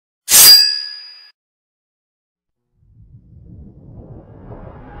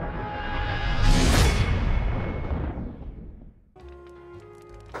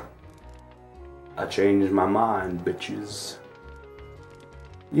I changed my mind, bitches.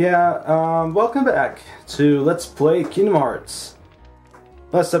 Yeah, welcome back to Let's Play Kingdom Hearts.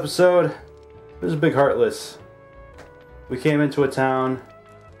 Last episode, it was a big Heartless. We came into a town.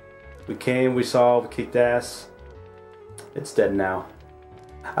 We saw, we kicked ass. It's dead now.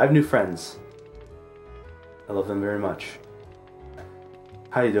 I have new friends. I love them very much.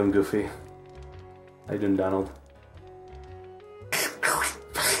 How you doing, Goofy? How you doing, Donald?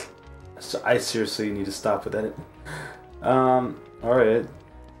 So I seriously need to stop with that. Alright.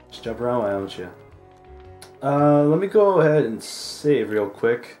 Just jump around, why don't you? Let me go ahead and save real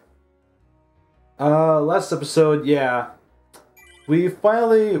quick. Last episode, yeah. We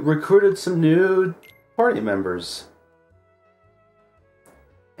finally recruited some new party members.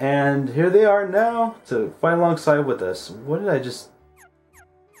 And here they are now to fight alongside with us. What did I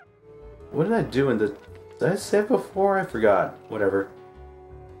do in the... Did I save before? I forgot. Whatever.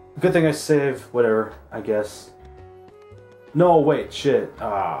 Good thing I saved. Whatever, I guess. No, wait, shit.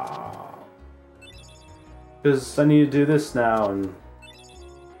 Because I need to do this now and...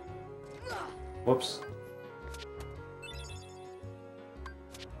 Whoops.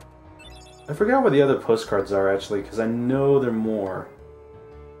 I forgot where the other postcards are, actually, because I know there are more.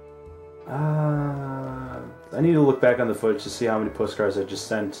 I need to look back on the footage to see how many postcards I just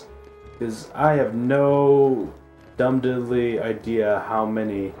sent. Because I have no dumb diddly idea how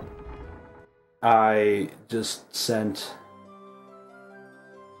many I just sent.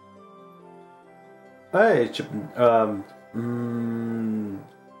 Hey, Chip.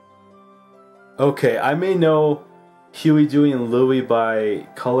 Okay, I may know Huey, Dewey, and Louie by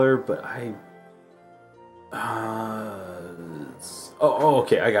color, but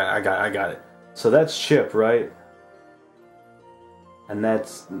okay, I got it. So that's Chip, right? And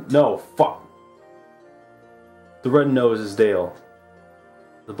that's... No, fuck. The red nose is Dale.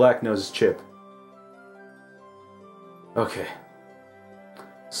 The black nose is Chip. Okay.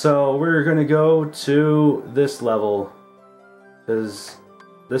 So we're gonna go to this level, because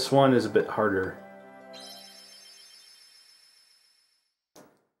this one is a bit harder.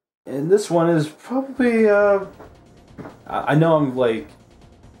 And this one is probably, I know I'm like...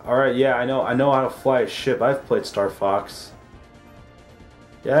 Alright, yeah, I know how to fly a ship. I've played Star Fox.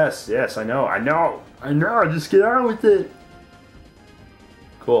 Yes, I know, just get on with it.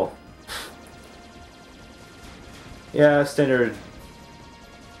 Cool. Yeah, standard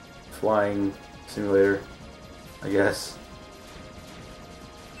flying simulator, I guess.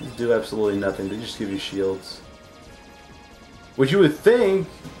 These do absolutely nothing, they just give you shields. Which you would think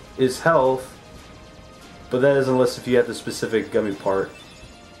is health, but that is unless if you have the specific gummy part.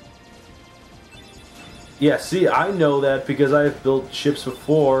 Yeah, see, I know that because I've built ships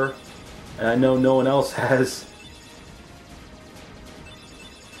before, and I know no one else has.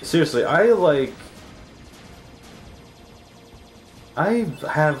 Seriously, I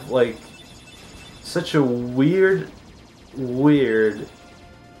have, like, such a weird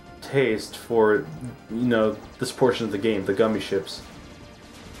taste for, you know, this portion of the game, the gummy ships.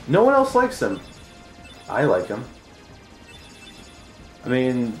 No one else likes them. I like them. I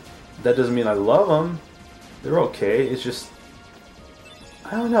mean, that doesn't mean I love them. They're okay, it's just...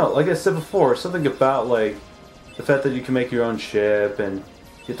 I don't know, like I said before, something about, like, the fact that you can make your own ship and you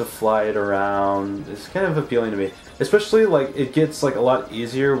get to fly it around is kind of appealing to me. Especially, like, it gets, like, a lot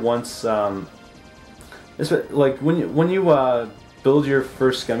easier once, like, when you build your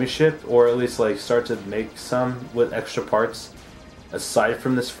first gummy ship, or at least, like, start to make some with extra parts, aside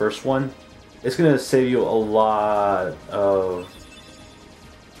from this first one, it's gonna save you a lot of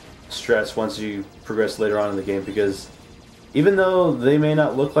stress once you progress later on in the game, because even though they may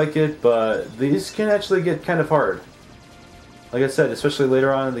not look like it, but these can actually get kind of hard. Like I said, especially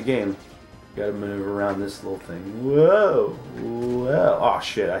later on in the game. You gotta maneuver around this little thing. Whoa! Whoa! Oh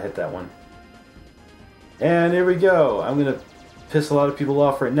shit, I hit that one. And here we go. I'm gonna piss a lot of people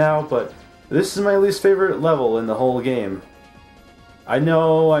off right now, but this is my least favorite level in the whole game. I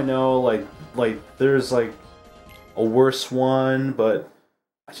know, like there's like a worse one, but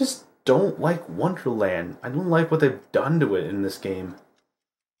I just don't like Wonderland. I don't like what they've done to it in this game.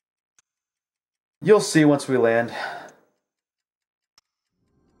 You'll see once we land.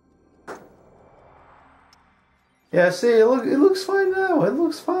 Yeah, see, it looks fine now. It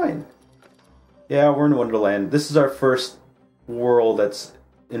looks fine. Yeah, we're in Wonderland. This is our first world that's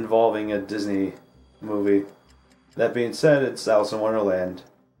involving a Disney movie. That being said, it's Alice in Wonderland.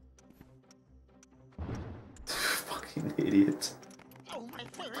 Fucking idiot.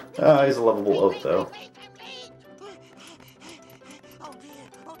 Ah, he's a lovable oaf, though.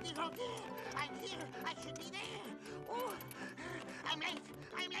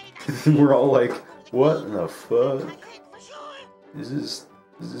 We're all like, What in the fuck? Is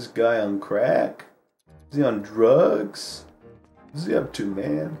this guy on crack? Is he on drugs? What's he up to,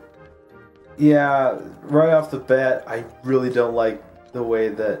 man? Yeah, right off the bat, I really don't like the way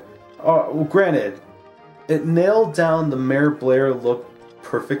that... Oh, well, granted, it nailed down the Mayor Blair look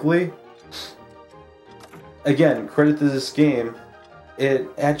perfectly. Again, credit to this game. It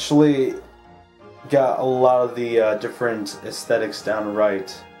actually got a lot of the different aesthetics down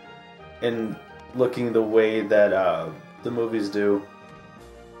right. And looking the way that the movies do.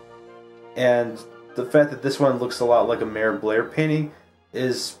 And the fact that this one looks a lot like a Mayor Blair painting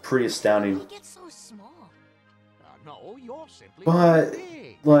is pretty astounding. But,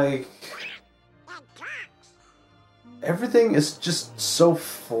 like, everything is just so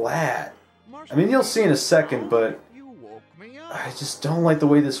flat. I mean, you'll see in a second, but I just don't like the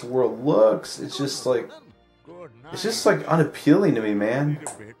way this world looks. It's just like unappealing to me, man.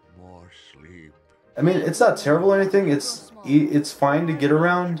 I mean, it's not terrible or anything. It's fine to get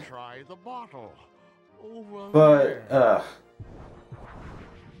around. But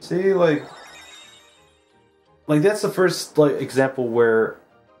see, like that's the first example where,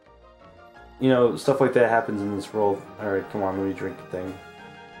 you know, stuff like that happens in this world. All right, come on, let me drink the thing.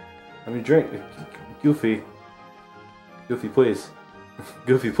 Let me drink, Goofy. Goofy, please.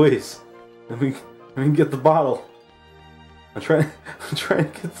 Goofy, please. Let me get the bottle. I'm trying to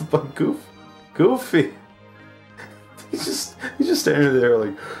get the bottle. Goofy. He's just standing there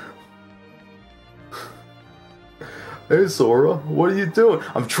like, hey Sora, what are you doing?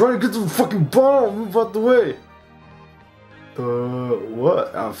 I'm trying to get the fucking bottle. Move out the way.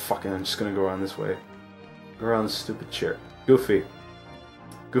 What? Oh fucking! I'm just gonna go around this way. Go around this stupid chair. Goofy.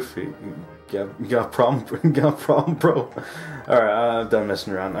 You got a problem? You got a problem, bro? All right, I'm done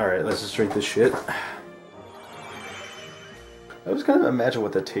messing around. All right, let's just drink this shit. I was gonna imagine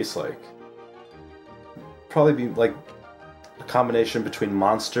what that tastes like. Probably be like a combination between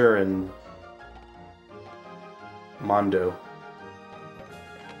Monster and Mondo.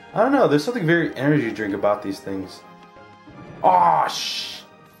 I don't know. There's something very energy drink about these things. Oh shh.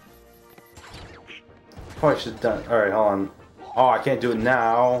 Probably should have done. All right, hold on. Oh, I can't do it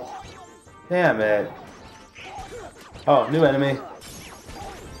now. Damn it. Oh, new enemy.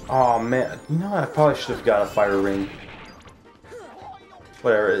 Oh man, you know what? I probably should have got a fire ring.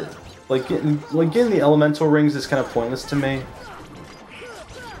 Whatever. Like getting the elemental rings is kind of pointless to me.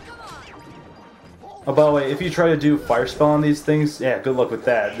 Oh, by the way, if you try to do fire spell on these things, yeah, good luck with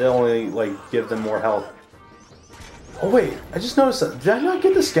that. They'll only give them more health. Oh wait, I just noticed that. Did I not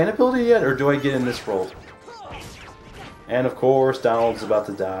get the scan ability yet, or do I get in this world? And of course, Donald's about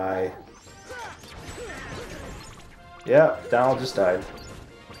to die. Yeah, Donald just died.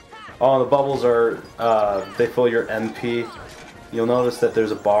 Oh, and the bubbles are, they fill your MP. You'll notice that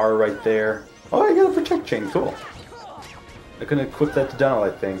there's a bar right there. Oh, you got a protect chain, cool. I can equip that to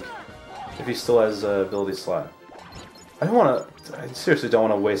Donald, I think. If he still has an ability slot. I seriously don't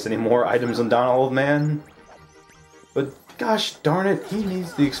want to waste any more items on Donald, man. But gosh darn it, he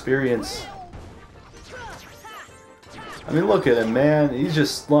needs the experience. I mean, look at him, man. He's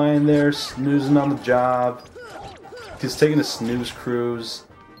just lying there, snoozing on the job. He's taking a snooze cruise.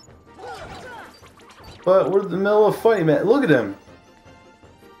 But we're in the middle of fighting, man. Look at him.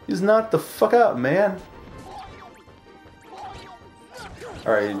 He's knocked the fuck out, man.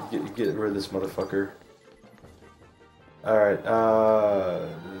 Alright, get rid of this motherfucker. Alright,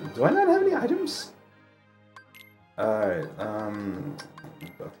 do I not have any items? Alright,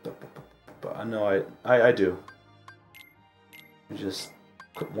 no, I do. Just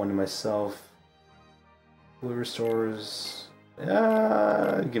put one to myself. Blue restores.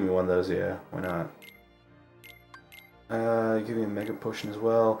 Give me one of those, yeah. Why not? Give me a mega potion as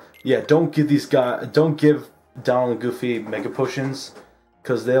well. Yeah, don't give Donald and Goofy mega potions,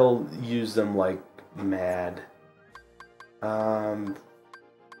 because they'll use them like mad.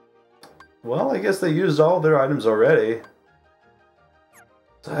 Well, I guess they used all their items already.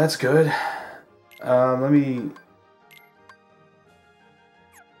 So that's good. Let me...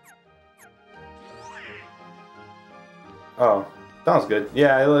 Oh, Donald's good.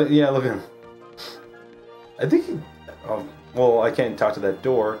 Yeah, look at him. I think he... Oh, well, I can't talk to that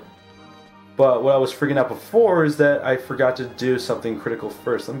door. But what I was freaking out before is that I forgot to do something critical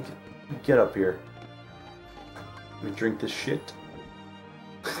first. Let me get up here. Let me drink this shit.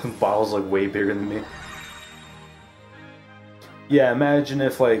 The bottle's like way bigger than me. Yeah, imagine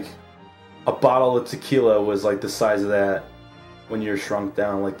if like a bottle of tequila was like the size of that when you're shrunk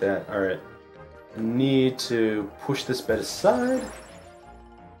down like that. Alright. Need to push this bed aside.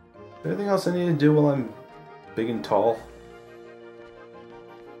 Anything else I need to do while I'm big and tall?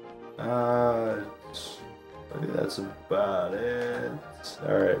 I think that's about it.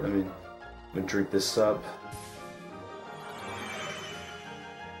 Alright, let me drink this up.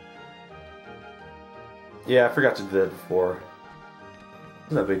 Yeah, I forgot to do that before.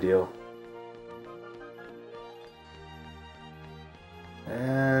 It's not a big deal.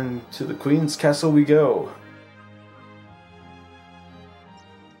 And to the Queen's Castle we go.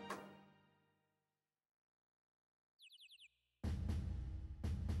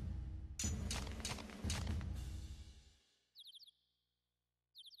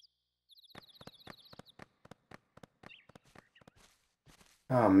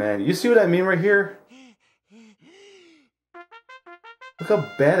 Oh man, you see what I mean right here? Look how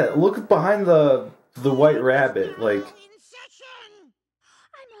bad it. Look behind the white rabbit. Like,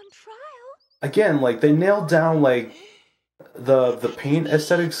 again, like they nailed down like the paint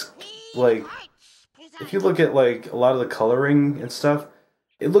aesthetics. Like, if you look at like a lot of the coloring and stuff,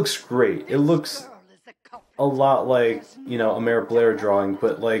 it looks great. It looks a lot like, you know, a Mary Blair drawing,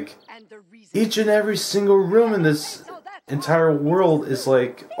 but like each and every single room in this entire world is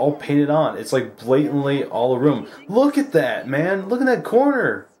like all painted on. It's like blatantly all a room. Look at that, man. Look at that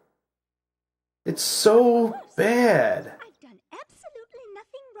corner. It's so bad. I've done absolutely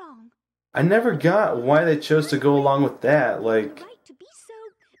nothing wrong. I never got why they chose to go along with that. Like,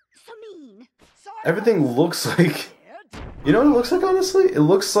 so mean. Everything looks like, you know what it looks like, honestly? It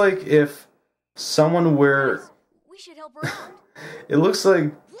looks like if someone were, we should help her out. it looks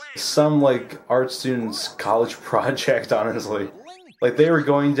like some like art student's college project, honestly. Like they were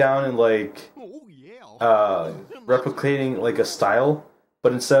going down and like replicating like a style,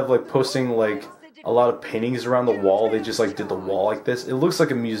 but instead of like posting like a lot of paintings around the wall, they just like did the wall like this. It looks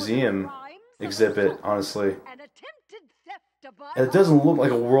like a museum exhibit, honestly. And it doesn't look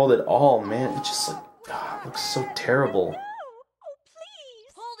like a world at all, man. It just like, it looks so terrible. Oh,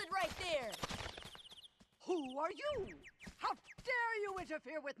 please! Hold it right there! Who are you? How dare you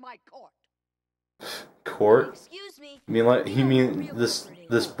interfere with my court? Court? Excuse me. You mean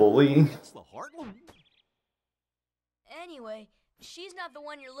this bullying? Anyway, she's not the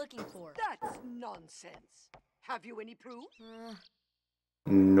one you're looking for. That's nonsense. Have you any proof?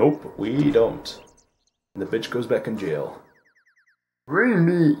 Nope, we don't. The bitch goes back in jail. Bring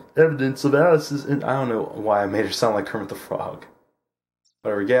me evidence of Alice's, and I don't know why I made her sound like Kermit the Frog.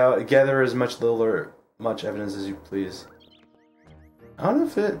 Whatever, gather as much evidence as you please. I don't know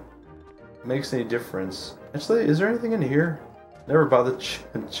if it makes any difference. Actually, is there anything in here? Never bothered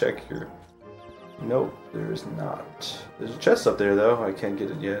to check here. Nope, there is not. There's a chest up there, though. I can't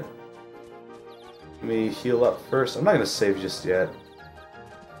get it yet. Let me heal up first. I'm not going to save just yet.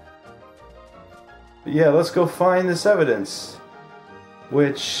 But yeah, let's go find this evidence.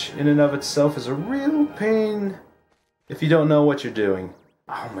 Which, in and of itself, is a real pain if you don't know what you're doing.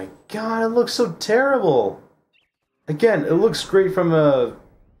 Oh my god, it looks so terrible! Again, it looks great from a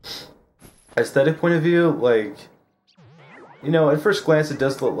aesthetic point of view. Like, you know, at first glance it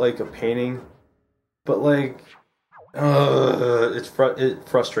does look like a painting. But like, it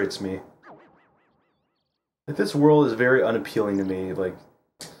frustrates me. Like, this world is very unappealing to me. Like,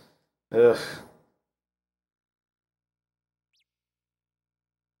 ugh.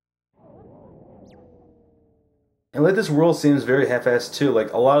 And like, this world seems very half-assed too.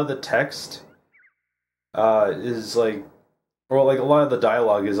 Like, a lot of the text is like, or like a lot of the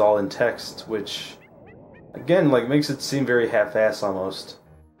dialogue is all in text, which again like makes it seem very half-assed almost.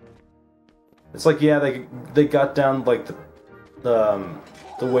 It's like, yeah, they got down like the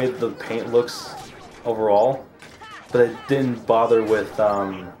way the paint looks overall, but it didn't bother with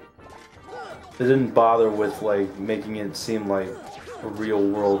like making it seem like a real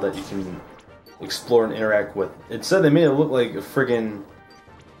world that you can explore and interact with. Instead, they made it look like a friggin',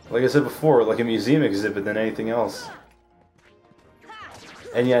 like I said before, like a museum exhibit than anything else.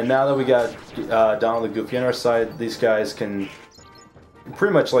 And yeah, now that we got Donald the Goofy on our side, these guys can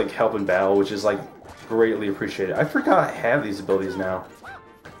pretty much like help in battle, which is like greatly appreciated. I forgot I have these abilities now.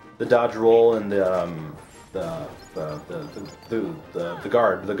 The dodge roll and the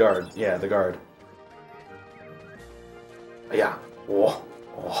guard. Yeah, the guard. Yeah. Oh.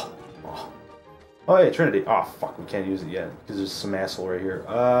 Oh, yeah, Trinity. Oh, fuck, we can't use it yet, because there's some asshole right here.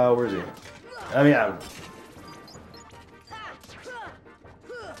 Where is he? I mean, yeah.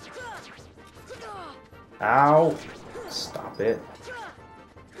 Ow! Stop it.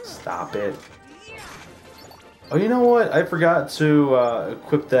 Stop it. Oh, you know what? I forgot to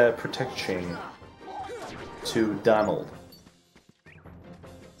equip that protect chain to Donald.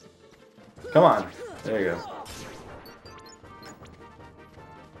 Come on. There you go.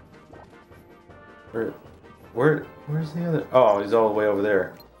 Where's the other? Oh, he's all the way over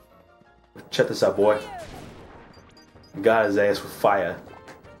there. Check this out, boy. Got his ass with fire.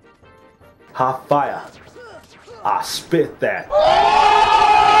 Hot fire. I spit that.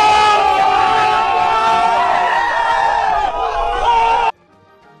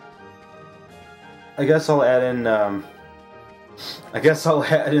 I guess I'll add in.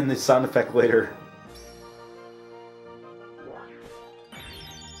 The sound effect later.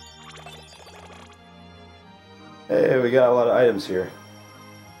 Hey, we got a lot of items here.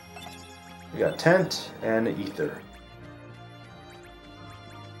 We got tent and ether.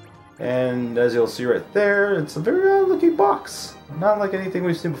 And as you'll see right there, it's a very odd looking box. Not like anything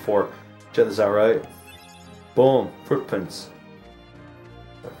we've seen before. Check this out, right? Boom, footprints.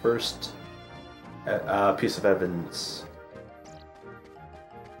 The first piece of evidence.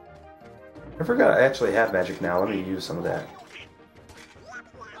 I forgot I actually have magic now. Let me use some of that.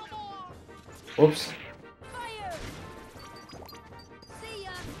 Whoops.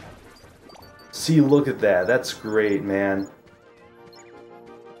 See, look at that. That's great, man.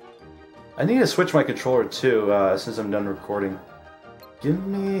 I need to switch my controller too, since I'm done recording. Give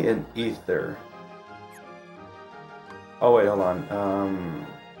me an ether. Oh wait, hold on.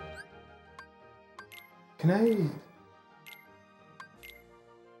 Can I...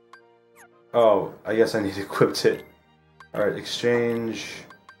 Oh, I guess I need to equip it. Alright, exchange...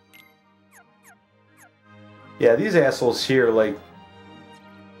 Yeah, these assholes here, like...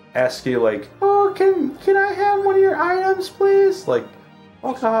 ask you, like, oh, can I have one of your items, please? Like,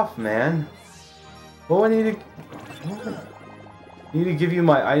 fuck off, man. What do I need to give you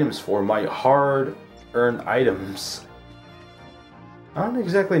my items for? My hard-earned items. I don't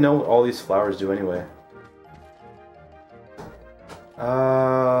exactly know what all these flowers do anyway.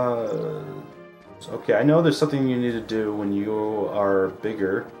 Okay, I know there's something you need to do when you are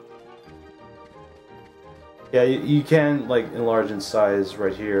bigger. Yeah, you can, like, enlarge in size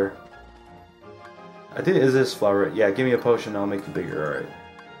right here. I think, is this flower? Yeah, give me a potion, I'll make you bigger, alright.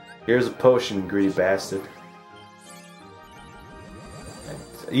 Here's a potion, greedy bastard.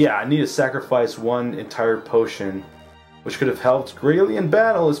 Yeah, I need to sacrifice one entire potion, which could have helped greatly in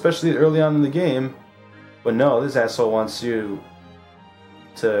battle, especially early on in the game. But no, this asshole wants you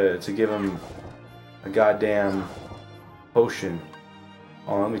to give him a goddamn potion.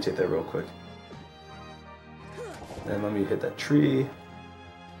 Oh, let me take that real quick. And let me hit that tree. I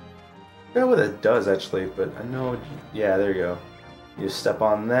forgot what that does actually, but I know. Yeah, there you go. You step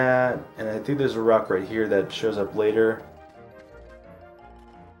on that, and I think there's a rock right here that shows up later.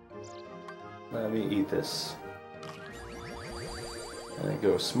 Let me eat this. And it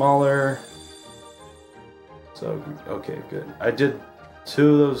goes smaller. So, okay, good. I did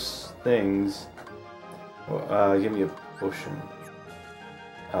 2 of those things. Give me a potion.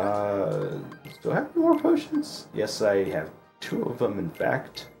 Do I have any more potions? Yes, I have 2 of them, in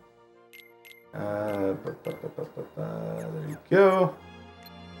fact. There you go.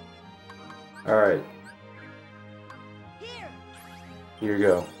 Alright. Here you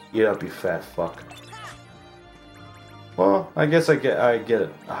go. Eat up, you fat fuck. Well, I guess I get a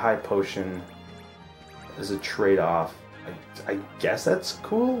high potion as a trade-off. I guess that's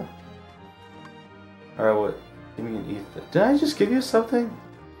cool. Alright, what? Give me an ether. Did I just give you something?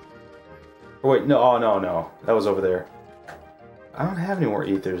 Or wait, no, oh no. That was over there. I don't have any more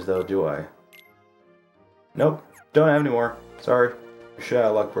ethers though, do I? Nope, don't have any more. Sorry. You're shit out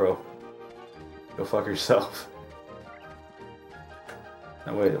of luck, bro. Go fuck yourself.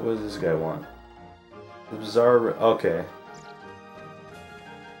 Now wait, what does this guy want? The bizarre... okay.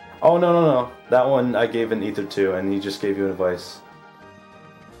 Oh, no. That one I gave an ether to, and he just gave you an advice.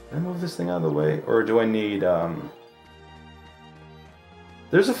 Can I move this thing out of the way? Or do I need,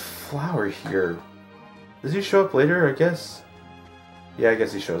 There's a flower here. Does he show up later, I guess? Yeah, I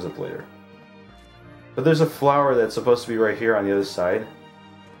guess he shows up later. But there's a flower that's supposed to be right here on the other side.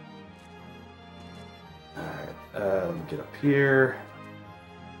 Alright, let me get up here.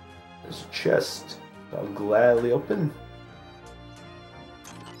 There's a chest. I'll gladly open.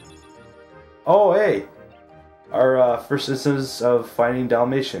 Oh, hey! Our first instance of finding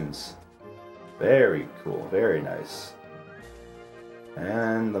Dalmatians. Very cool, very nice.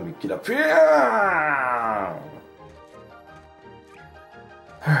 And let me get up here!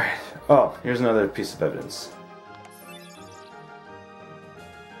 Alright. Oh, here's another piece of evidence.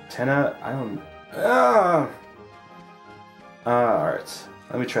 Antenna, I don't... alright.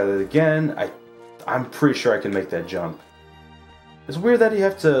 Let me try that again. I'm pretty sure I can make that jump. It's weird that you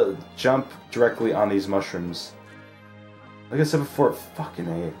have to jump directly on these mushrooms. Like I said before, fucking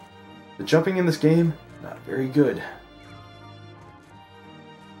A. The jumping in this game, not very good.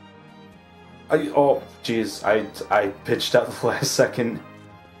 Oh, jeez, I pitched out the last second.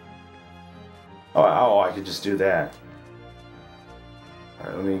 Oh, I could just do that.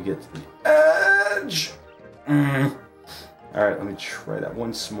 Alright, let me get to the edge. Alright, let me try that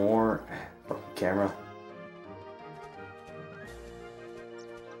once more. Fucking camera.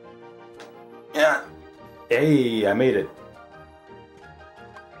 Yeah. Hey, I made it.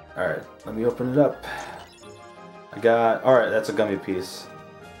 Alright, let me open it up. I got... Alright, that's a gummy piece.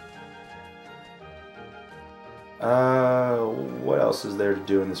 What else is there to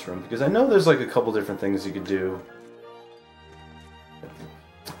do in this room? Because I know there's like a couple different things you could do.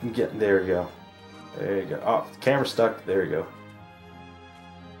 There you go. There you go. Oh, the camera's stuck. There you go.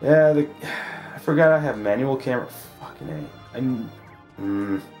 Yeah, I forgot I have manual camera. Fucking A.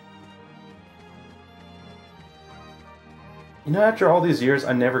 You know, after all these years,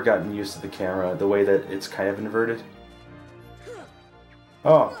 I've never gotten used to the camera, the way that it's kind of inverted.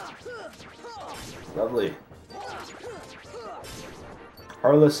 Oh. Lovely.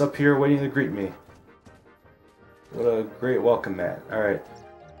 Harless up here waiting to greet me. What a great welcome mat. Alright.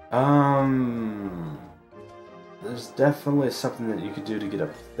 There's definitely something that you could do to get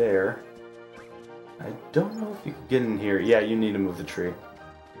up there. I don't know if you can get in here. Yeah, you need to move the tree.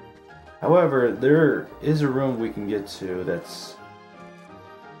 However, there is a room we can get to that's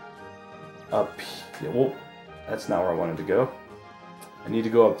up here. Well, that's not where I wanted to go. I need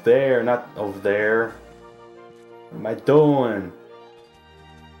to go up there, not over there. What am I doing?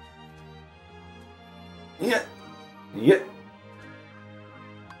 Yeah. Yeah.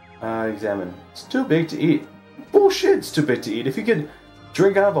 Examine. It's too big to eat. Bullshit, it's too big to eat. If you could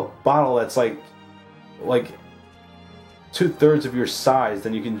drink out of a bottle that's like 2/3 of your size,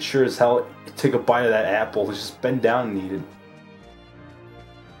 then you can sure as hell take a bite of that apple. Just bend down and eat it.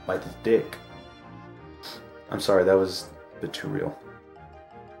 Like the dick. I'm sorry, that was a bit too real.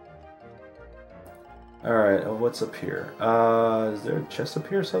 Alright, what's up here? Is there a chest up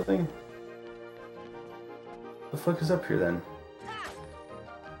here or something? The fuck is up here then?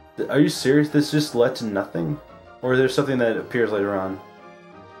 Are you serious? This just led to nothing? Or is there something that appears later on?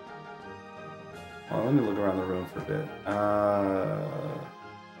 Well, let me look around the room for a bit.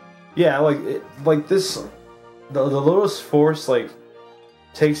 Yeah, like this, the Lotus Force like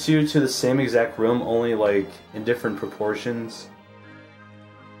takes you to the same exact room, only like in different proportions.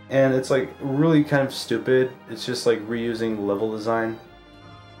 And it's like really kind of stupid. It's just like reusing level design.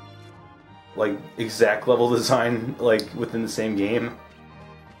 Like exact level design, like within the same game.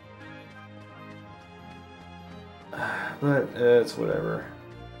 But it's whatever.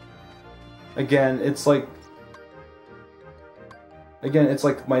 Again, it's like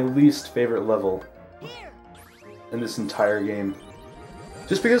my least favorite level in this entire game.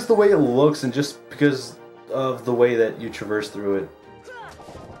 Just because of the way it looks and just because of the way that you traverse through it.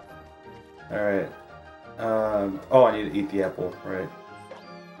 Alright. Oh, I need to eat the apple, right.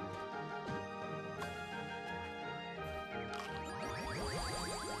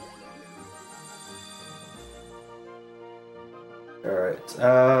 Alright,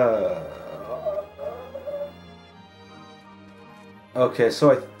 okay,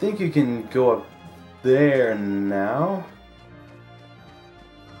 so I think you can go up there now.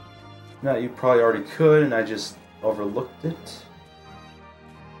 No, you probably already could, and I just overlooked it.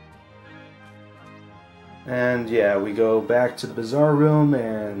 And yeah, we go back to the bazaar room,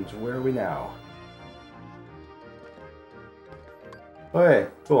 and where are we now? Okay,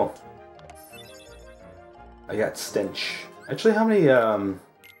 cool. I got stench. Actually, how many,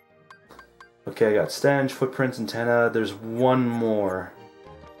 okay, I got stench, footprints, antenna. There's one more.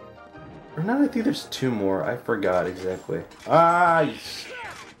 Or not, I think there's two more. I forgot exactly. Ah, you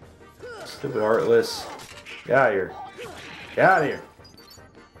stupid Heartless. Get out of here. Get out of here.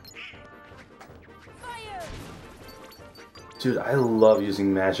 Dude, I love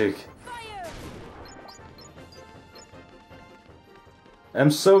using magic.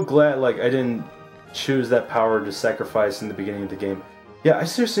 I'm so glad, like, I didn't choose that power to sacrifice in the beginning of the game. Yeah, I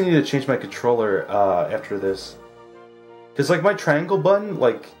seriously need to change my controller after this. Because, like, my triangle button,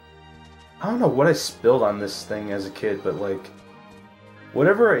 like, I don't know what I spilled on this thing as a kid, but, like,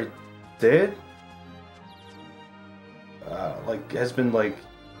 whatever I did, like, has been, like,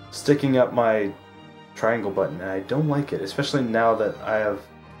 sticking up my triangle button, and I don't like it, especially now that I have...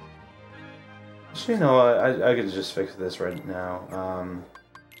 Actually, no, I could just fix this right now.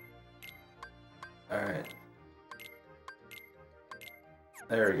 Alright.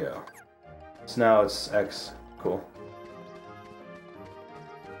 There we go. So now it's X. Cool.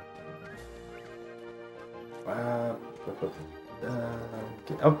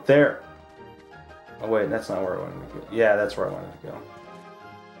 Get up there! Oh wait, that's not where I wanted to go. Yeah, that's where I wanted to go.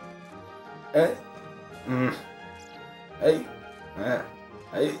 Hey! Hey!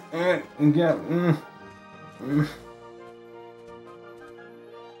 Hey! Yeah!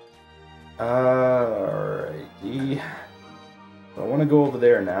 Alrighty. I want to go over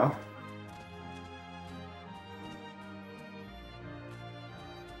there now.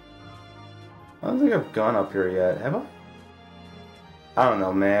 I don't think I've gone up here yet, have I? I don't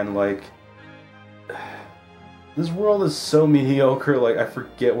know, man, like... This world is so mediocre, like, I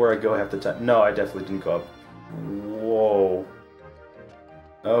forget where I go half the time. No, I definitely didn't go up. Whoa.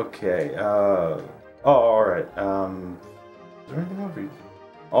 Okay, oh, alright, is there anything over here?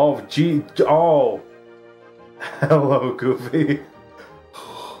 Oh, gee, oh! Hello, Goofy.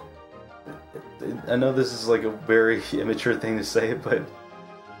 I know this is like a very immature thing to say, but...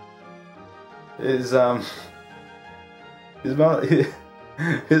 His mouth...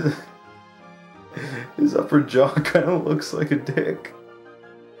 His upper jaw kind of looks like a dick.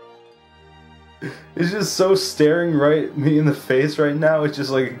 He's just so staring right me in the face right now. It's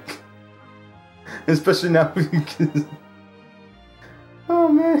just like, especially now. Oh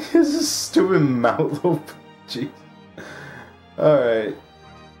man, he has a stupid mouth open. Jeez. All right.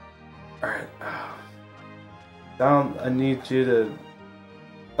 Donald, I need you to.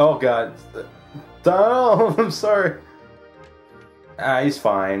 Oh god, Donald, I'm sorry. Ah, he's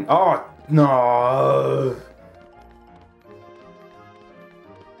fine. Oh. No.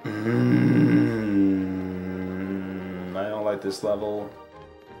 I don't like this level.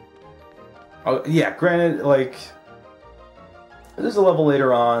 Oh yeah, granted, like there's a level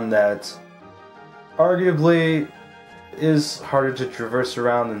later on that arguably is harder to traverse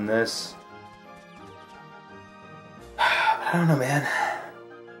around than this. I don't know, man.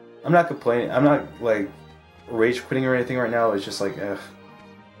 I'm not complaining. I'm not like rage quitting or anything right now. It's just like, ugh.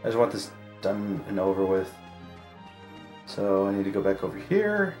 I just want this done and over with. So I need to go back over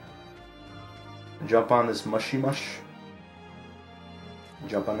here. Jump on this mushy mush.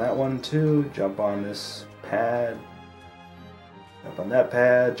 Jump on that one too. Jump on this pad. Jump on that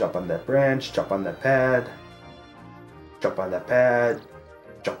pad. Jump on that branch. Jump on that pad. Jump on that pad.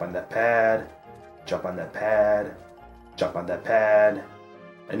 Jump on that pad. Jump on that pad. Jump on that pad.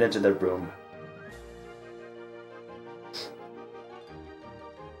 And into the room.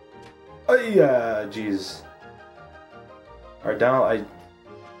 Oh yeah, jeez. Alright, Donald,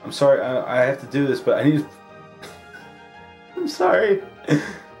 I'm sorry, I have to do this, but I need to... I'm sorry.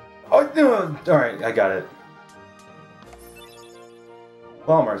 Oh, no. Alright, I got it.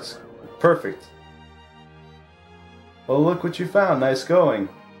 Walmart's perfect. Well, look what you found. Nice going.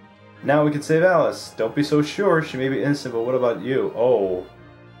 Now we can save Alice. Don't be so sure. She may be innocent, but what about you? Oh.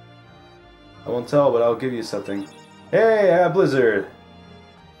 I won't tell, but I'll give you something. Hey, I got Blizzard.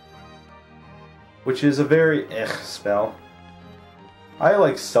 Which is a very spell. I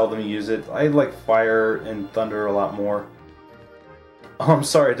like seldom use it. I like fire and thunder a lot more. Oh, I'm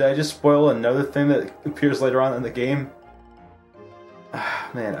sorry, did I just spoil another thing that appears later on in the game?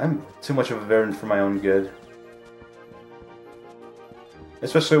 Man, I'm too much of a veteran for my own good.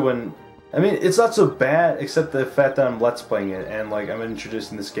 Especially when... I mean, it's not so bad, except the fact that I'm Let's Playing it, and like I'm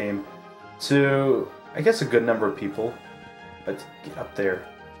introducing this game to, I guess, a good number of people. But get up there.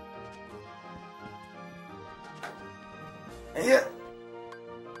 Yeah.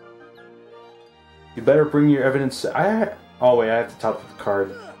 You better bring your evidence. Oh wait, I have to talk with the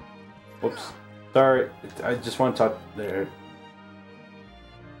card. Whoops. Sorry. I just want to talk there.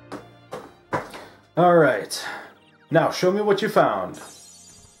 Alright. Now, show me what you found.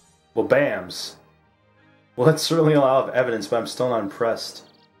 Well, bams. Well, that's certainly a lot of evidence, but I'm still not impressed.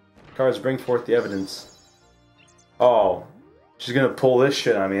 Cards, bring forth the evidence. Oh. She's gonna pull this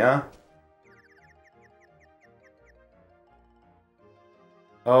shit on me, huh?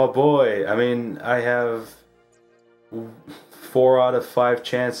 Oh boy, I mean, I have 4 out of 5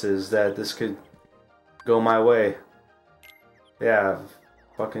 chances that this could go my way. Yeah,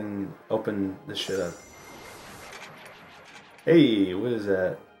 fucking open this shit up. Hey, what is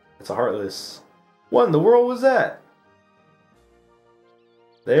that? It's a Heartless. What in the world was that?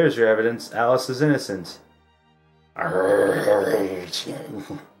 There's your evidence. Alice is innocent.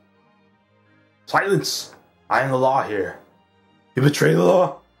 Silence! I am the law here. You betray the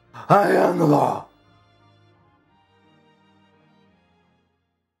law? I am the law.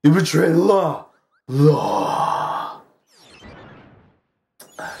 You betray the law. Law.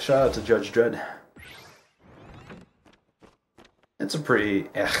 Shout out to Judge Dredd. It's a pretty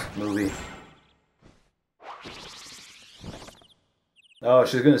movie. Oh,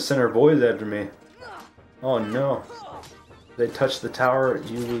 she's gonna send her boys after me. Oh no. If they touch the tower,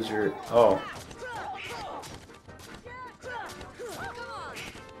 you lose your... Oh.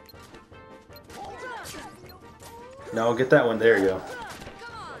 No, get that one. There you go.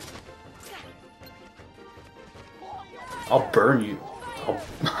 I'll burn you.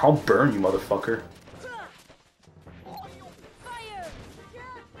 I'll burn you, motherfucker. Fire!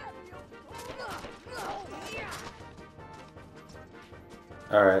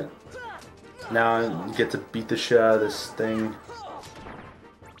 Alright. Now I get to beat the shit out of this thing.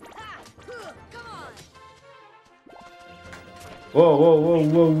 Whoa, whoa, whoa,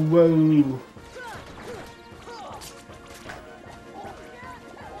 whoa, whoa.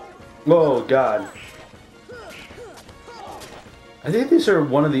 Whoa, God. I think these are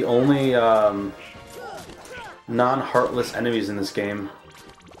one of the only non-heartless enemies in this game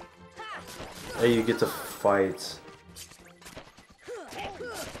that you get to fight.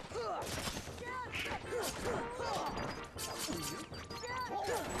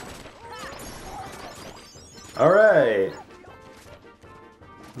 Alright.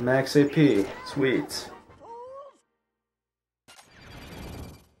 Max AP. Sweet.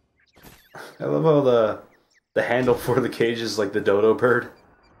 I love how the handle for the cage is like the dodo bird.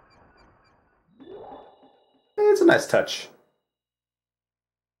 It's a nice touch.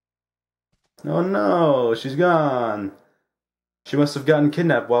 Oh no, she's gone. She must have gotten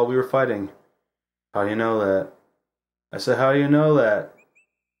kidnapped while we were fighting. How do you know that? I said, how do you know that?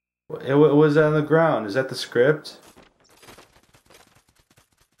 It was on the ground. Is that the script?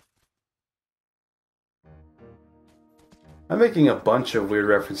 I'm making a bunch of weird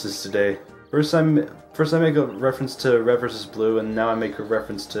references today. First I make a reference to Red vs. Blue, and now I make a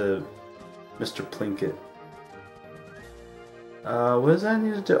reference to Mr. Plinkett. What does I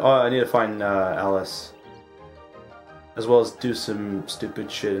need to do? Oh, I need to find Alice, as well as do some stupid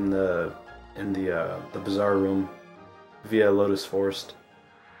shit in the bazaar room via Lotus Forest.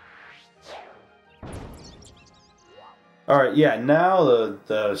 Alright, yeah, now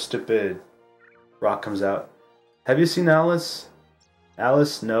the stupid rock comes out. Have you seen Alice?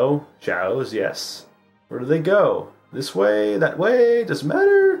 Alice, no. Shadows, yes. Where do they go? This way, that way, doesn't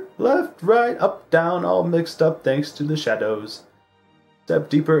matter. Left, right, up, down, all mixed up thanks to the shadows. Step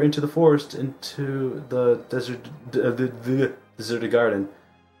deeper into the forest, into the deserted garden.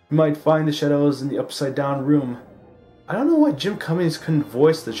 You might find the shadows in the upside down room. I don't know why Jim Cummings couldn't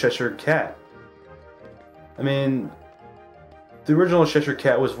voice the Cheshire Cat. I mean, the original Cheshire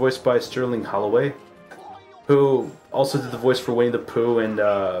Cat was voiced by Sterling Holloway, who also did the voice for Winnie the Pooh and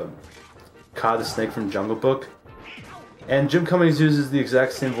Kaa the Snake from Jungle Book. And Jim Cummings uses the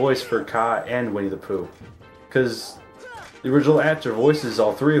exact same voice for Kaa and Winnie the Pooh, because the original actor voices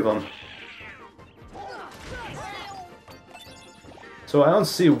all three of them. So I don't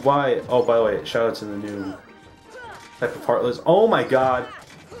see why... Oh, by the way, shout out to the new type of Heartless. Oh my god!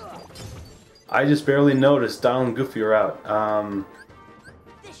 I just barely noticed Donald and Goofy are out.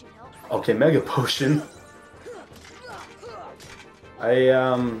 Okay, Mega Potion.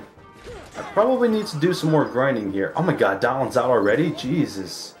 I probably need to do some more grinding here. Oh my god, Donald's out already?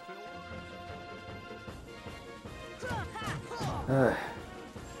 Jesus.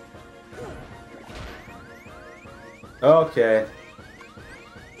 Okay.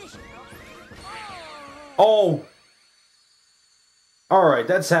 Oh! Alright,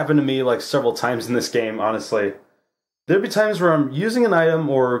 that's happened to me like several times in this game, honestly. There'd be times where I'm using an item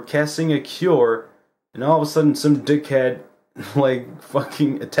or casting a cure, and all of a sudden some dickhead, like,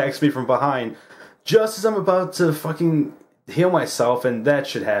 fucking attacks me from behind, just as I'm about to fucking heal myself, and that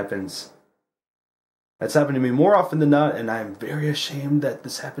shit happens. That's happened to me more often than not, and I'm very ashamed that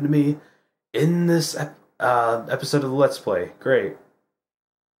this happened to me in this episode of the Let's Play. Great.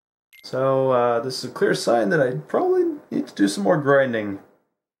 So, this is a clear sign that I probably need to do some more grinding.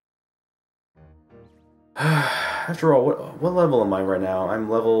 After all, what level am I right now? I'm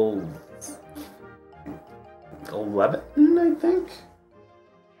level 11, I think?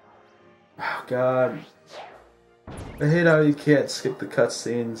 Oh, God. I hate how you can't skip the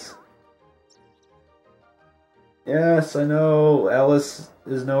cutscenes. Yes, I know. Alice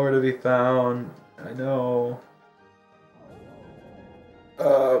is nowhere to be found. I know.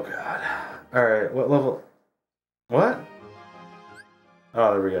 Oh, God. Alright, what level? What?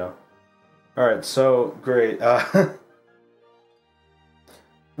 Oh, there we go. Alright, so, great. Let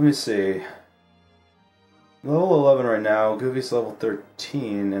me see. Level 11 right now. Goofy's level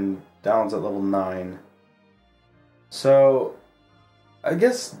 13, and Donald's at level 9. So, I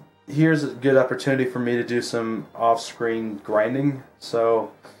guess here's a good opportunity for me to do some off-screen grinding.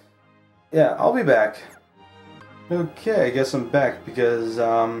 So, yeah, I'll be back. Okay, I guess I'm back because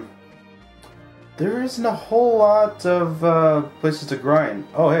there isn't a whole lot of places to grind.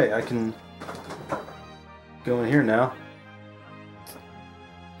 Oh, hey, I can go in here now.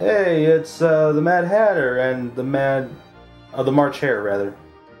 Hey, it's the Mad Hatter and the March Hare, rather.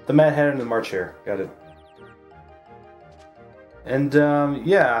 The Mad Hatter and the March Hare. Got it. And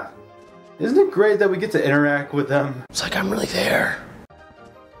yeah, isn't it great that we get to interact with them? It's like I'm really there.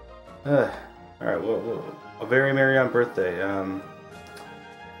 Alright, well, a very merry on birthday. No,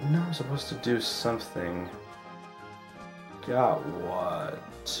 I'm supposed to do something. Got what?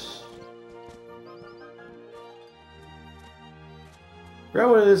 Forgot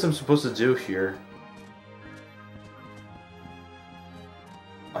what it is I'm supposed to do here.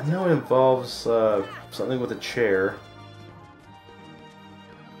 I know it involves something with a chair.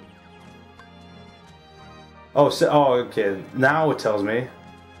 Oh, okay. Now it tells me.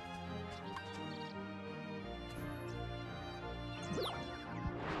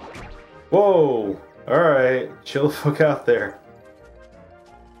 Whoa! Alright, chill the fuck out there.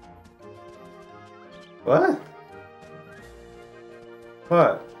 What?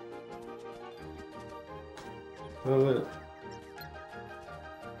 What? What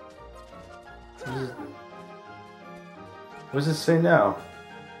does it say now?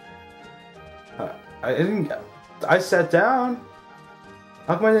 I didn't... I sat down!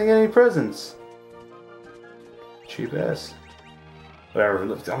 How come I didn't get any presents? Cheap ass. Whatever, I'm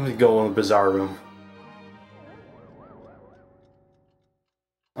gonna go in the bizarre room.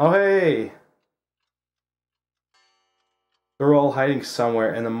 Oh hey! They're all hiding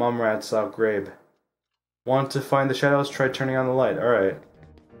somewhere and the mum rat's out Grabe. Want to find the shadows? Try turning on the light. Alright.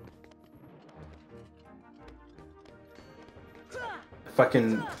 If I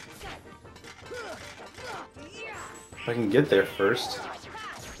can get there first.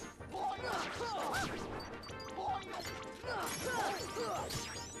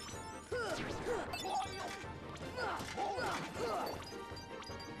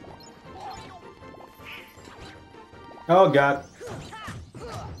 Oh god.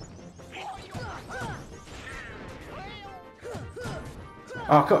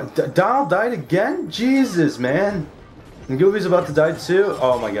 Oh, come on. Donald died again? Jesus, man. And Goofy's about to die too?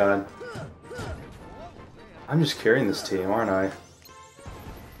 Oh my god. I'm just carrying this team, aren't I?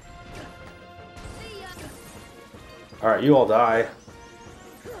 Alright, you all die.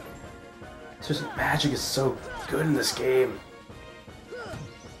 It's just magic is so good in this game.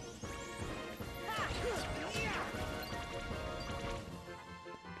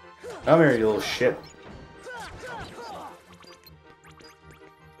 Come here, you little shit.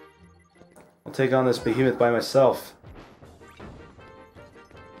 I'll take on this behemoth by myself.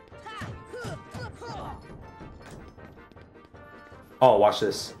 Oh, watch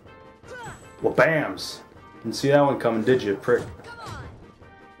this. Well, bams! Didn't see that one coming, did you, prick?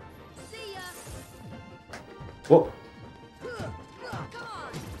 Whoop.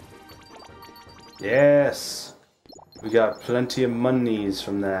 Yes! We got plenty of monies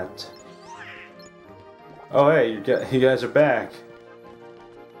from that. Oh, hey, you guys are back.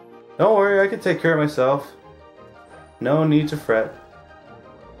 Don't worry, I can take care of myself. No need to fret.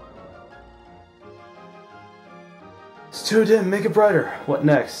 It's too dim, make it brighter. What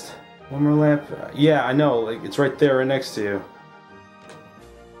next? One more lamp? Yeah, I know, like, it's right there, right next to you.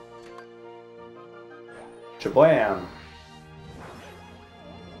 Shablam!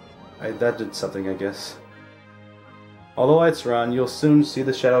 That did something, I guess. All the lights are on, you'll soon see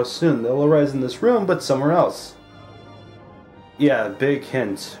the shadows soon. They'll arise in this room, but somewhere else. Yeah, big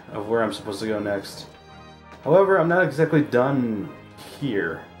hint of where I'm supposed to go next. However, I'm not exactly done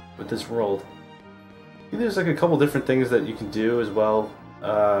here with this world. There's like a couple different things that you can do as well,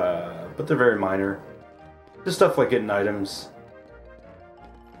 but they're very minor. Just stuff like getting items.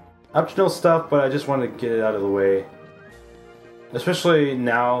 Optional stuff, but I just want to get it out of the way. Especially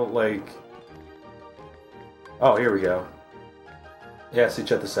now, like... Oh, here we go. Yeah, see,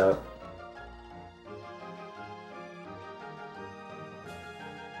 check this out.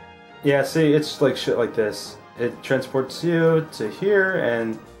 Yeah, see, it's like shit like this. It transports you to here,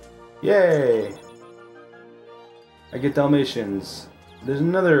 and... Yay! I get Dalmatians. There's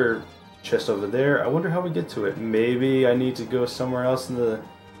another chest over there. I wonder how we get to it. Maybe I need to go somewhere else in the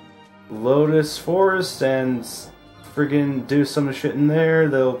Lotus Forest and friggin' do some shit in there.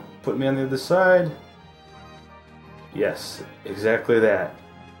 They'll put me on the other side. Yes, exactly that.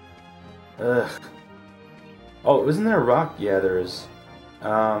 Ugh. Oh, isn't there a rock? Yeah, there is.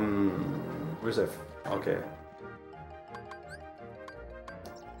 Where's that? Okay.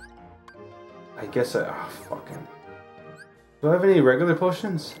 I guess I... Oh, fucking... Do I have any regular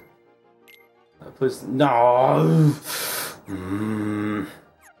potions? Please... No!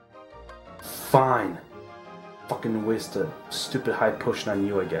 Fine. Fucking waste a stupid high potion on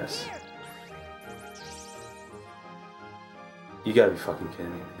you, I guess. You gotta be fucking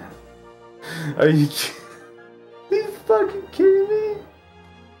kidding me, man. Are you fucking kidding me?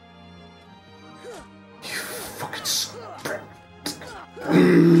 You fucking sprat.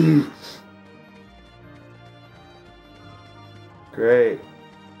 Great.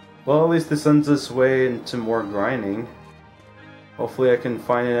 Well, at least this sends us way into more grinding. Hopefully I can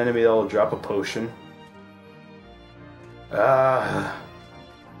find an enemy that will drop a potion.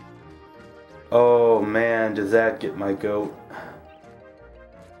 Oh man, did that get my goat.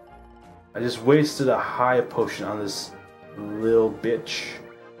 I just wasted a high potion on this little bitch.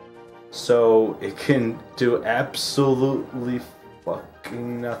 So it can do absolutely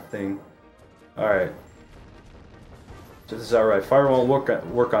fucking nothing. Alright. So this is alright. Fire won't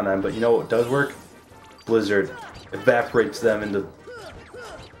work on them, but you know what does work? Blizzard. Evaporates them into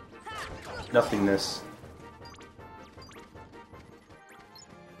nothingness.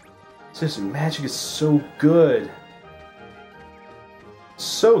 Seriously, magic is so good.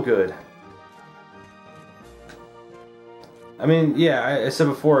 So good. I mean, yeah, I said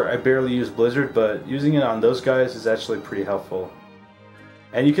before, I barely use Blizzard, but using it on those guys is actually pretty helpful.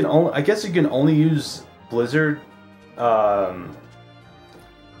 And you can only, I guess you can only use Blizzard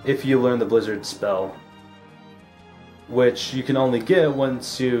if you learn the Blizzard spell, which you can only get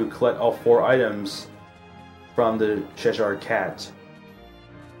once you collect all 4 items from the Cheshire Cat.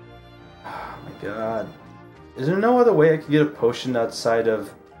 Oh my god. Is there no other way I can get a potion outside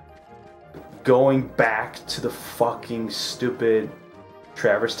of going back to the fucking stupid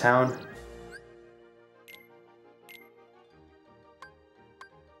Traverse Town?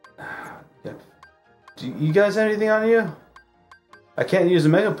 Do you guys have anything on you? I can't use a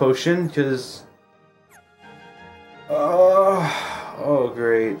Mega Potion because... Oh,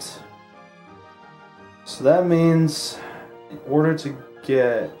 great. So that means in order to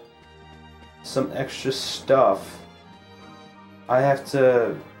get some extra stuff, I have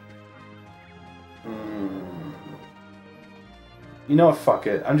to... You know what, fuck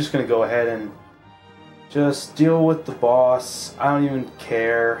it. I'm just gonna go ahead and just deal with the boss. I don't even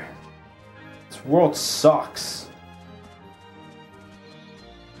care. This world sucks.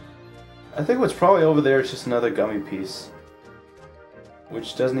 I think what's probably over there is just another gummy piece,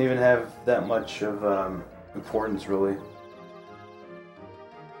 which doesn't even have that much of importance, really.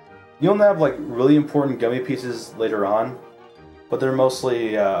 You'll have like really important gummy pieces later on, but they're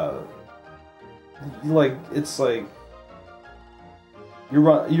mostly like, it's like you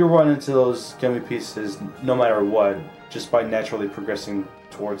run into those gummy pieces no matter what, just by naturally progressing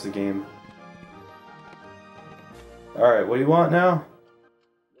towards the game. Alright, what do you want now?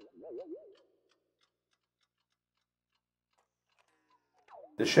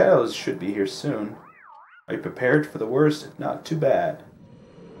 The shadows should be here soon. Are you prepared for the worst? If not, too bad.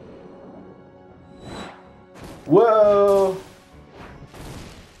 Whoa!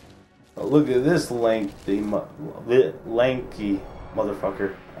 Oh, look at this lanky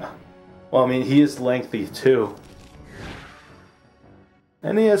motherfucker. Well, I mean, he is lengthy too.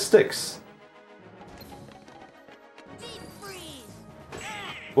 And he has sticks.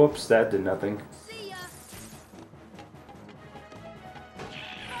 Whoops, that did nothing.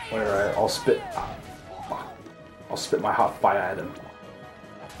 Alright, I'll spit my hot fire at him.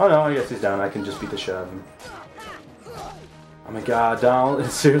 Oh no, I guess he's down. I can just beat the shit out of him. Oh my god, Donald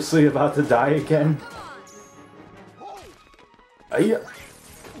is seriously about to die again? Am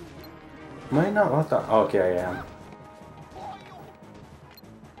I not locked on? Oh, okay, I am.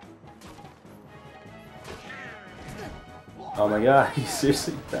 Oh my god, he's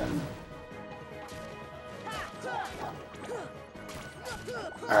seriously done.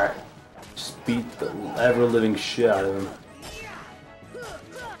 Alright. Just beat the ever-living shit out of him.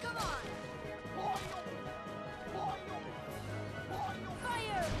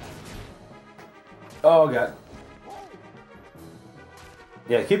 Oh god.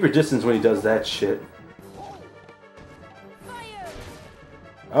 Yeah, keep your distance when he does that shit.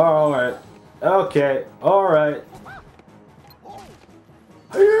 Oh, alright. Okay, alright.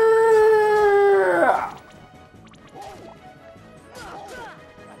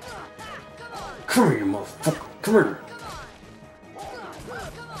 Come here, you motherfucker. Come here.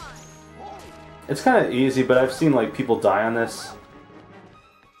 It's kind of easy, but I've seen like people die on this.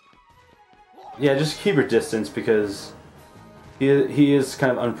 Yeah, just keep your distance because he is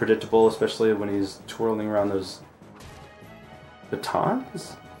kind of unpredictable, especially when he's twirling around those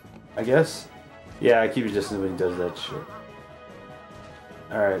batons, I guess. Yeah, keep your distance when he does that shit.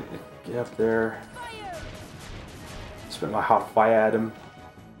 Alright, get up there. Spit my hot fire at him.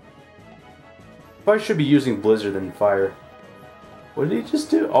 Probably should be using Blizzard than fire. What did he just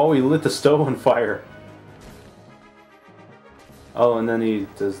do? Oh, he lit the stove on fire. Oh, and then he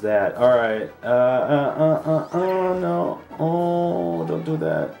does that. Alright. No. Oh, don't do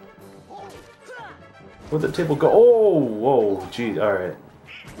that. Where'd the table go? Oh, whoa, gee, alright.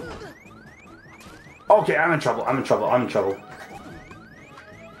 Okay, I'm in trouble, I'm in trouble, I'm in trouble.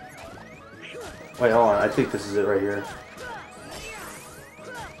 Wait, hold on, I think this is it right here.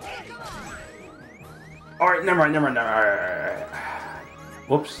 Alright, never mind, alright.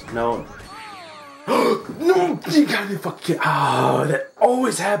 Whoops, no. No, you gotta be fucking kidding. Oh, that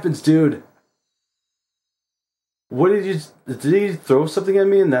always happens, dude. What did he throw something at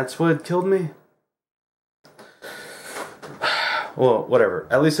me and that's what killed me? Well, whatever.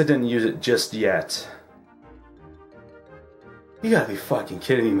 At least I didn't use it just yet. You gotta be fucking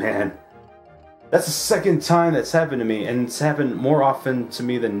kidding me, man. That's the second time that's happened to me, and it's happened more often to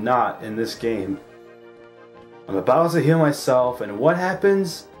me than not in this game. I'm about to heal myself, and what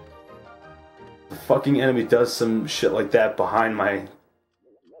happens? The fucking enemy does some shit like that behind my...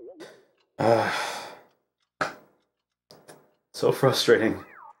 So frustrating.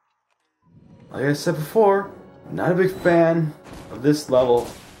 Like I said before, I'm not a big fan of this level.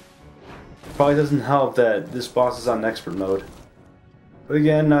 Probably doesn't help that this boss is on expert mode. But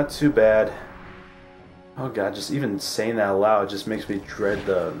again, not too bad. Oh god, just even saying that aloud just makes me dread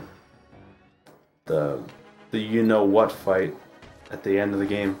the you-know-what fight at the end of the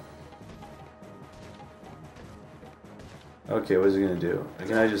game. Okay, what is he gonna do?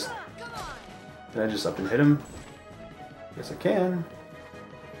 Can I just up and hit him? Yes, I can.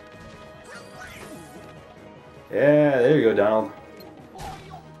 Yeah, there you go, Donald.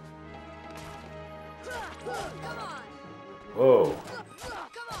 Whoa.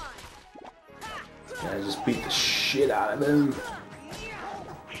 I just beat the shit out of him.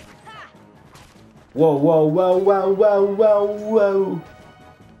 Whoa, whoa, whoa, whoa, whoa, whoa, whoa.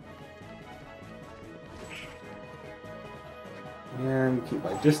 And keep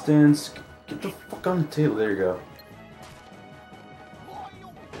my distance. Get the fuck on the table. There you go.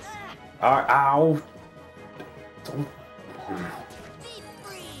 Ow. Don't.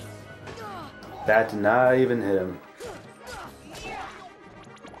 That did not even hit him.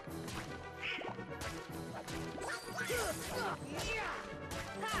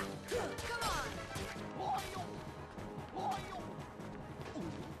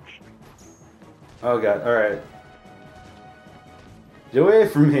 Oh god, alright. Get away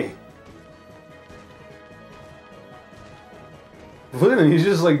from me! Look at him, he's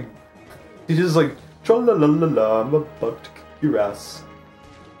just like, tra-la-la-la-la, I'm about to kick your ass.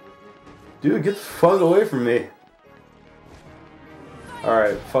 Dude, get the fuck away from me!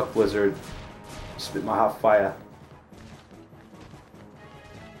 Alright, fuck Blizzard. Spit my hot fire.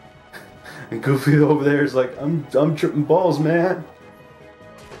 And Goofy over there is like, I'm tripping balls, man!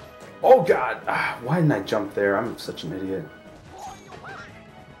 Oh god! Why didn't I jump there? I'm such an idiot.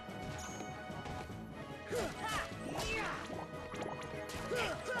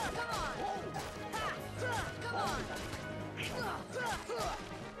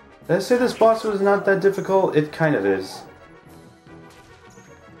 Did I say this boss was not that difficult? It kind of is.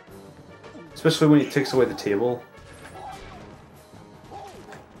 Especially when he takes away the table.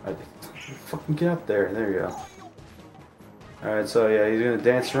 Fucking get up there. There you go. Alright, so yeah, he's gonna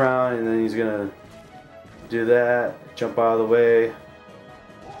dance around and then he's gonna do that, jump out of the way.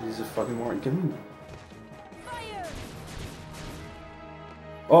 He's a fucking more. Give me.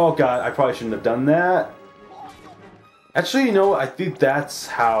 Oh god, I probably shouldn't have done that. Actually, you know, I think that's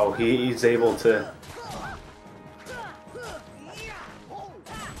how he's able to.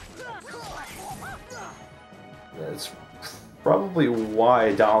 That's probably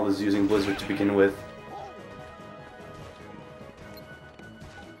why Donald is using Blizzard to begin with.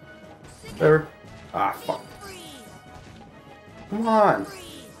 There. Ah, fuck. Come on.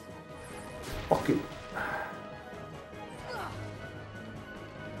 Fucking.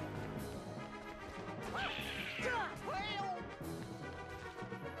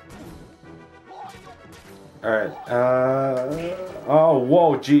 Alright, oh,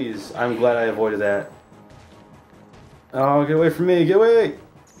 whoa, jeez. I'm glad I avoided that. Oh, get away from me, get away!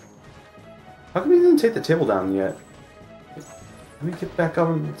 How come he didn't take the table down yet? Let me get back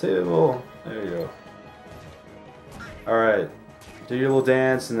on the table. There you go. Alright, do your little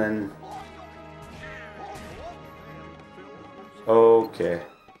dance and then... Okay.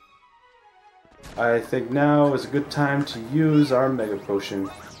 I think now is a good time to use our Mega Potion.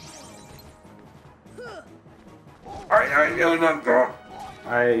 Alright, go.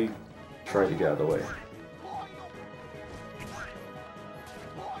 I tried to get out of the way.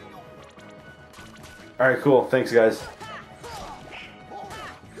 Alright, cool. Thanks, guys.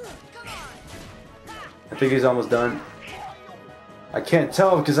 I think he's almost done. I can't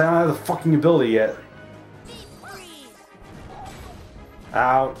tell because I don't have the fucking ability yet.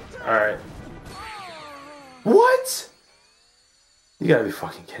 Out. Alright. What? You gotta be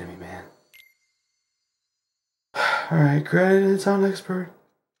fucking kidding me, man. Alright, credits on expert.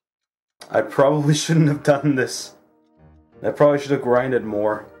 I probably shouldn't have done this. I probably should have grinded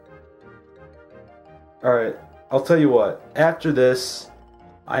more. Alright, I'll tell you what. After this,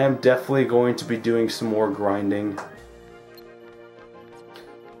 I am definitely going to be doing some more grinding.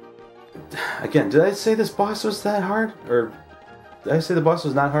 Again, did I say this boss was that hard? Or did I say the boss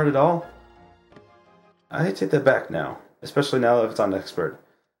was not hard at all? I take that back now. Especially now that it's on expert.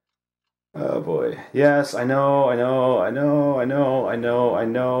 Oh boy. Yes, I know.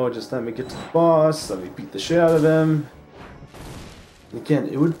 Just let me get to the boss. Let me beat the shit out of him. Again,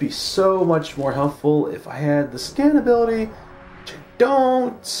 it would be so much more helpful if I had the scan ability, which I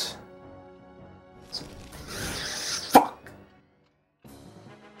don't. So, fuck!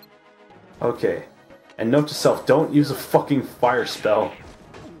 Okay. And note to self, don't use a fucking fire spell.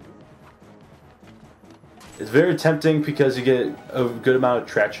 It's very tempting because you get a good amount of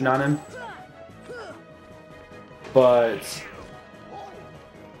traction on him. But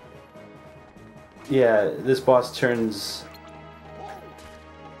yeah, this boss turns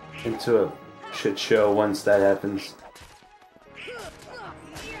into a shit show once that happens.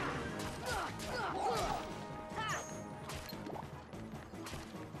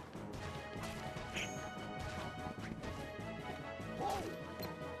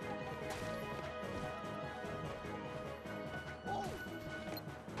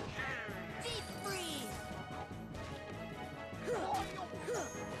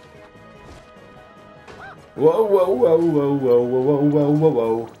 Whoa, whoa, whoa, whoa, whoa, whoa, whoa, whoa,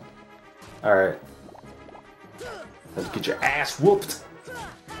 whoa. Alright. Let's get your ass whooped,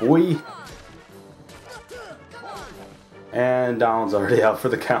 boy. And Donald's already out for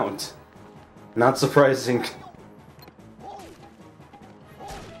the count. Not surprising.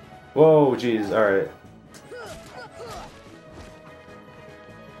 Whoa, jeez, alright.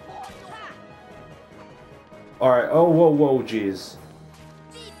 Alright, oh, whoa, whoa, jeez.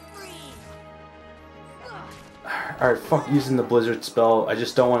 Alright, fuck using the blizzard spell. I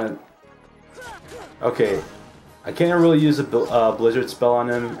just don't want to... Okay. I can't really use a blizzard spell on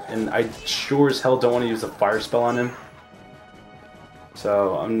him, and I sure as hell don't want to use a fire spell on him.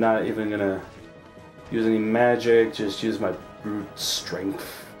 So, I'm not even gonna use any magic, just use my brute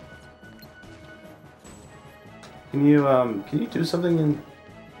strength. Can you do something in...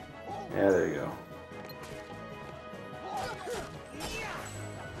 Yeah, there you go.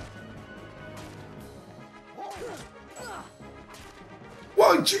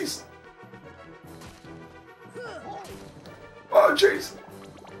 Oh, jeez! Oh, jeez!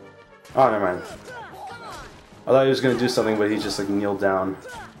 Oh, never mind. I thought he was gonna do something, but he just like kneeled down.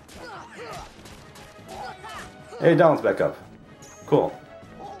 Hey, Donald's back up. Cool.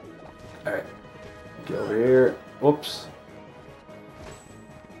 Alright. Get over here. Whoops.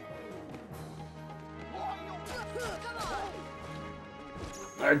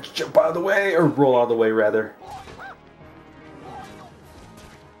 Alright, jump out of the way, or roll out of the way, rather.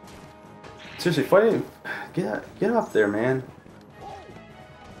 Seriously, fighting. Get up there, man.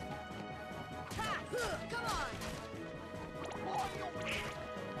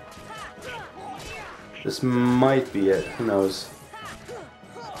 This might be it. Who knows?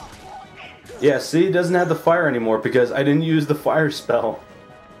 Yeah, see, it doesn't have the fire anymore because I didn't use the fire spell.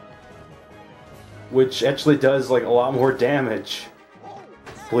 Which actually does, like, a lot more damage.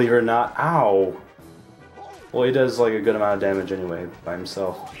 Believe it or not. Ow! Well, he does, like, a good amount of damage anyway by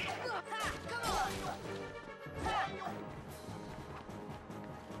himself.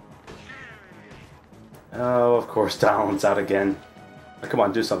 Oh, of course, Donald's out again. Oh, come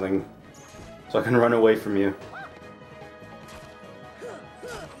on, do something. So I can run away from you.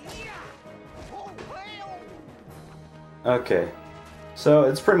 Okay. So,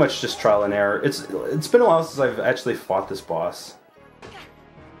 it's pretty much just trial and error. It's been a while since I've actually fought this boss.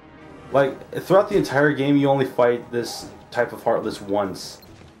 Like, throughout the entire game, you only fight this type of Heartless once.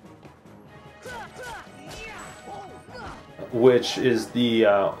 Which is the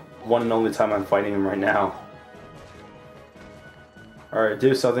one and only time I'm fighting him right now. Alright,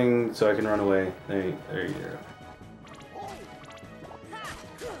 do something so I can run away. There you go.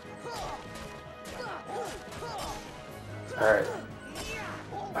 Alright.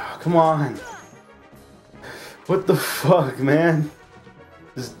 Oh, come on. What the fuck, man?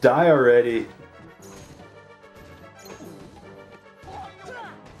 Just die already.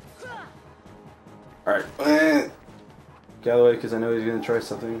 Alright. Get out of the way because I know he's gonna try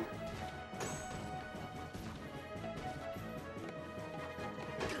something.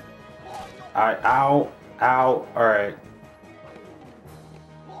 Alright, ow, ow, alright.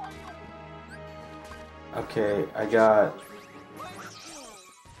 Okay, I got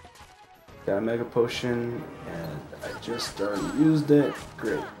a Mega Potion, and I just used it.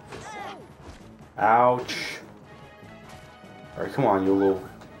 Great. Ouch. Alright, come on, you little...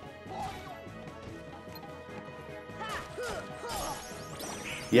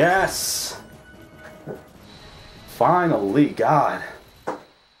 Yes! Finally, God.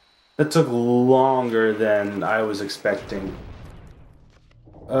 That took longer than I was expecting.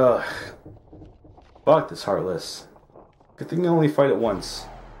 Ugh. Fuck this Heartless. Good thing I only fight it once.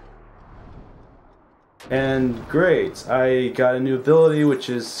 And great, I got a new ability, which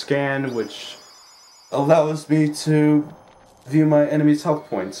is Scan, which allows me to view my enemy's health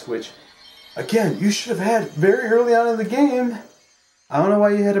points, which, again, you should have had very early on in the game. I don't know why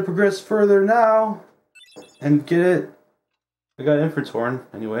you had to progress further now and get it. I got Inference Horn,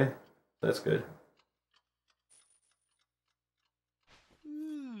 anyway. That's good.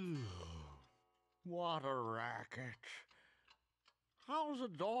 What a racket. How's a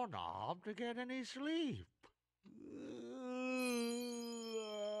doorknob to get any sleep?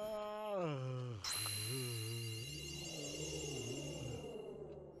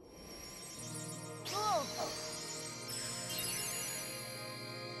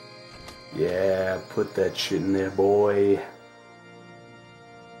 Yeah, put that shit in there, boy.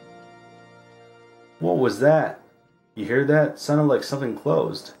 What was that? You hear that? Sounded like something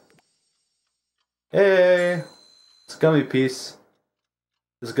closed. Hey! It's Gummy Piece.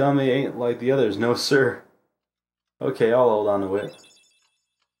 This gummy ain't like the others, no sir. Okay, I'll hold on to it.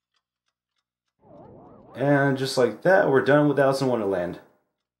 And just like that, we're done with Alice in Wonderland.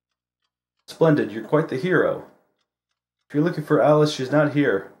 Splendid, you're quite the hero. If you're looking for Alice, she's not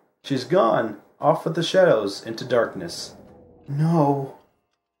here. She's gone, off with the shadows, into darkness. No.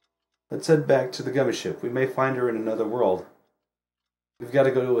 Let's head back to the gummy ship. We may find her in another world. We've got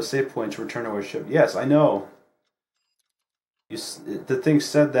to go to a safe point to return to our ship. Yes, I know. The thing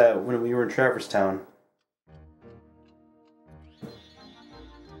said that when we were in Traverse Town.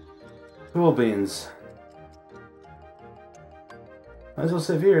 Cool beans. Might as well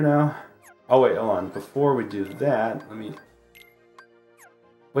save here now. Oh wait, hold on. Before we do that, let me...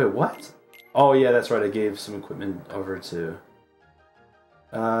 Wait, what? Oh yeah, that's right. I gave some equipment over to...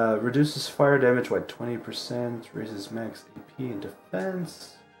 reduces fire damage by 20%. Raises max AP and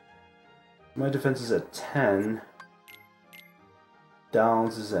defense. My defense is at 10.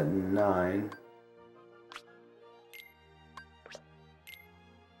 Downs is at 9.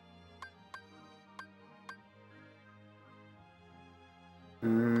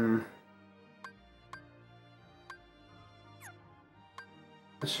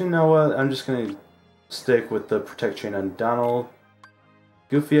 But you know what? I'm just gonna stick with the Protect Chain on Donald.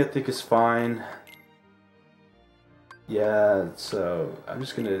 Goofy I think is fine. Yeah, so I'm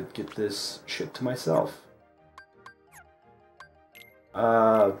just gonna get this shit to myself.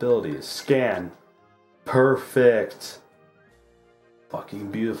 Abilities. Scan. Perfect.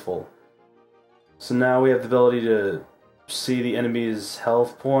 Fucking beautiful. So now we have the ability to see the enemy's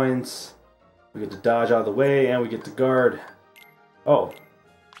health points. We get to dodge out of the way, and we get to guard. Oh.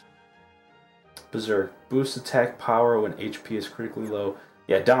 Berserk. Boost attack power when HP is critically low.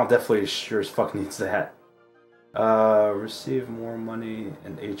 Yeah, Donald definitely sure as fuck needs that. Receive more money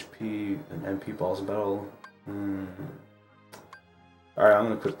and HP and MP balls in battle. Alright, I'm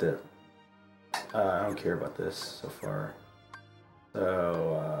gonna quit that. I don't care about this so far.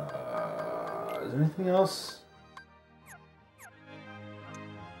 So, is there anything else?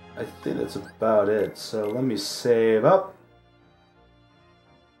 I think that's about it. So let me save up.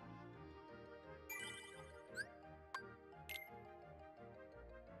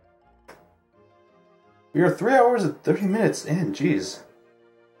 We are 3 hours and 30 minutes in, jeez.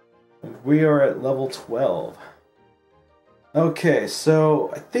 We are at level 12. Okay,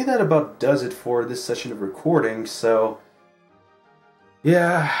 so I think that about does it for this session of recording, so...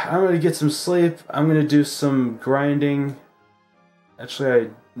 Yeah, I'm gonna get some sleep, I'm gonna do some grinding.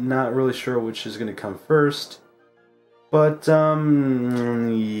 Actually, I'm not really sure which is gonna come first. But,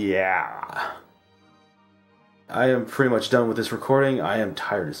 yeah. I am pretty much done with this recording. I am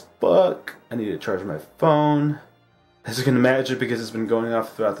tired as fuck. I need to charge my phone. As you can imagine, because it's been going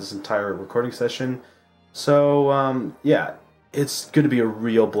off throughout this entire recording session. So, yeah. It's going to be a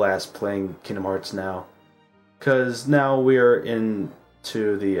real blast playing Kingdom Hearts now. Because now we are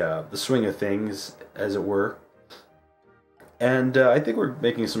into the swing of things, as it were. And I think we're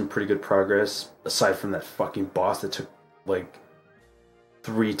making some pretty good progress. Aside from that fucking boss that took, like...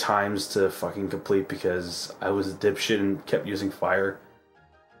 3 times to fucking complete because I was a dipshit and kept using fire.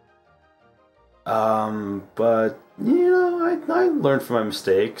 But, you know, I learned from my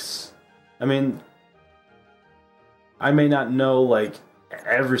mistakes. I mean, I may not know like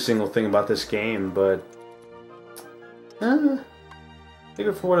every single thing about this game, but take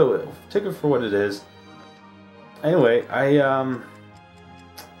it for what it is. Anyway, I'll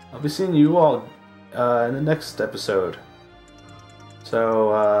be seeing you all in the next episode. So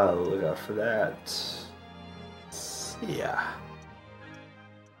look out for that. See ya.